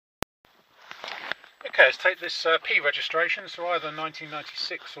Okay, let's take this P registration, so either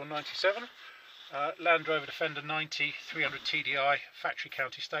 1996 or 97, Land Rover Defender 90 300 TDI factory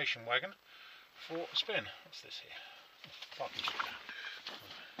county station wagon for a spin. What's this here?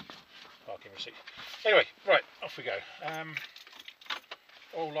 Parking receipt. Anyway, right, off we go.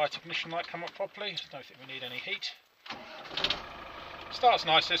 All light, ignition light come up properly. Don't think we need any heat. Starts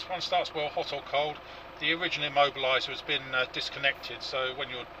nice, this one starts well, hot or cold. The original immobiliser has been disconnected, so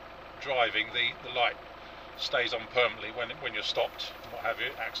when you're driving, the light stays on permanently when you're stopped and what have you.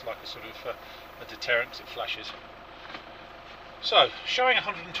 It acts like a sort of a deterrent, it flashes. So, showing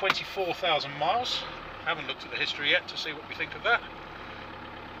 124,000 miles. Haven't looked at the history yet to see what we think of that.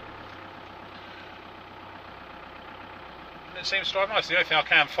 And it seems to drive nice. The only thing I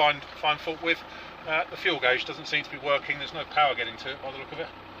can find fault with, the fuel gauge doesn't seem to be working. There's no power getting to it by the look of it.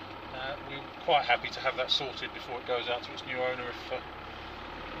 We're quite happy to have that sorted before it goes out to its new owner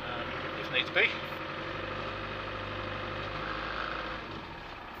if needs be.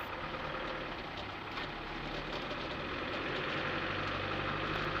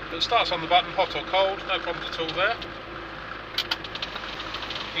 But it starts on the button, hot or cold, no problems at all there.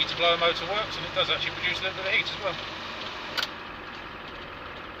 Heater blower motor works, and it does actually produce a little bit of heat as well.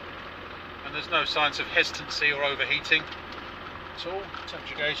 And there's no signs of hesitancy or overheating at all.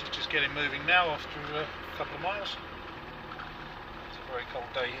 Temperature gauge is just getting moving now after a couple of miles. It's a very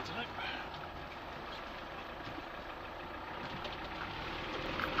cold day here tonight.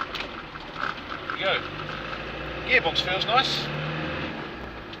 There we go. Gearbox feels nice.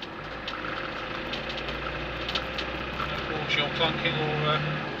 No raunchy or clunking or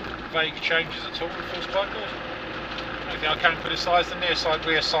vague changes at all. It feels quite good. The only thing I can criticise, the near side,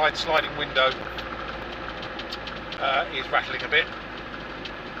 rear side sliding window is rattling a bit.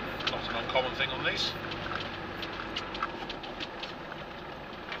 Not an uncommon thing on these.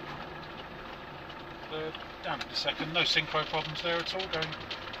 Down at the second, no synchro problems there at all, going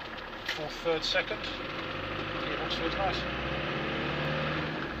fourth, third, second. Gearbox feels nice.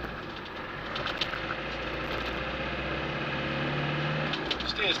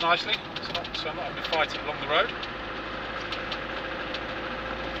 Steers nicely, it's not, so I'm not having to fight it along the road.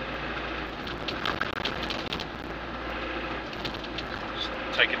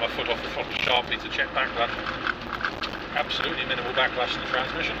 Taking my foot off the throttle sharply to check backlash. Absolutely minimal backlash in the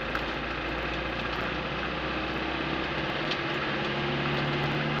transmission.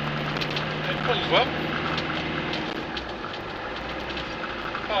 It pulls well.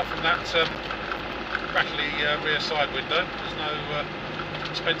 Apart from that rattly rear side window, there's no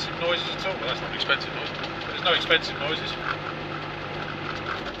expensive noises at all. Well, that's not an expensive noise, but there's no expensive noises.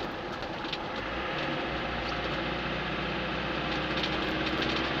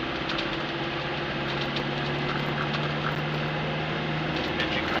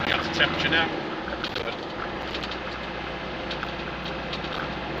 Temperature now. Good.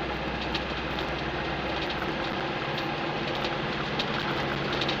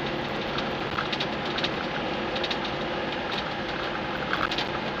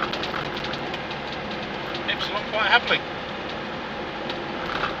 Nips along quite happily.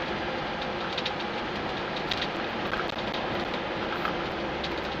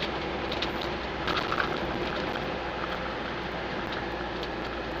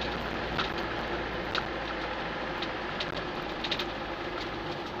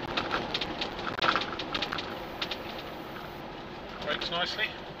 Brakes nicely.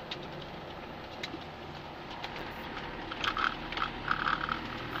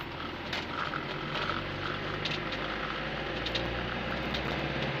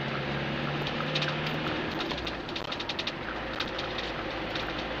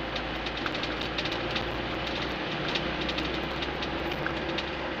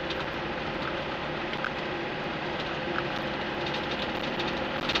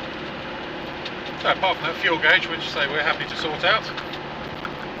 So apart from that fuel gauge, which say we're happy to sort out,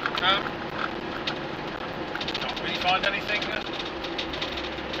 can't really find anything to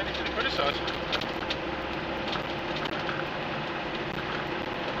criticise.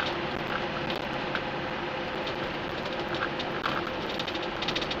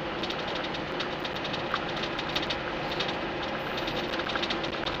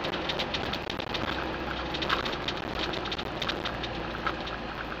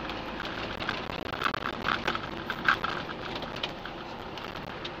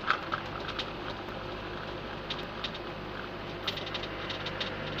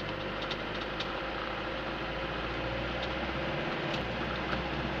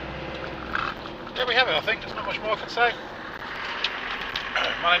 There we have it, I think. There's not much more I can say.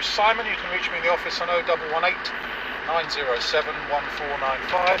 My name's Simon. You can reach me in the office on 0118 907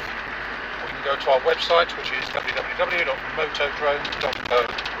 1495. Or you can can go to our website, which is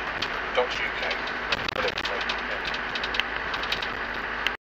www.motodrome.co.uk.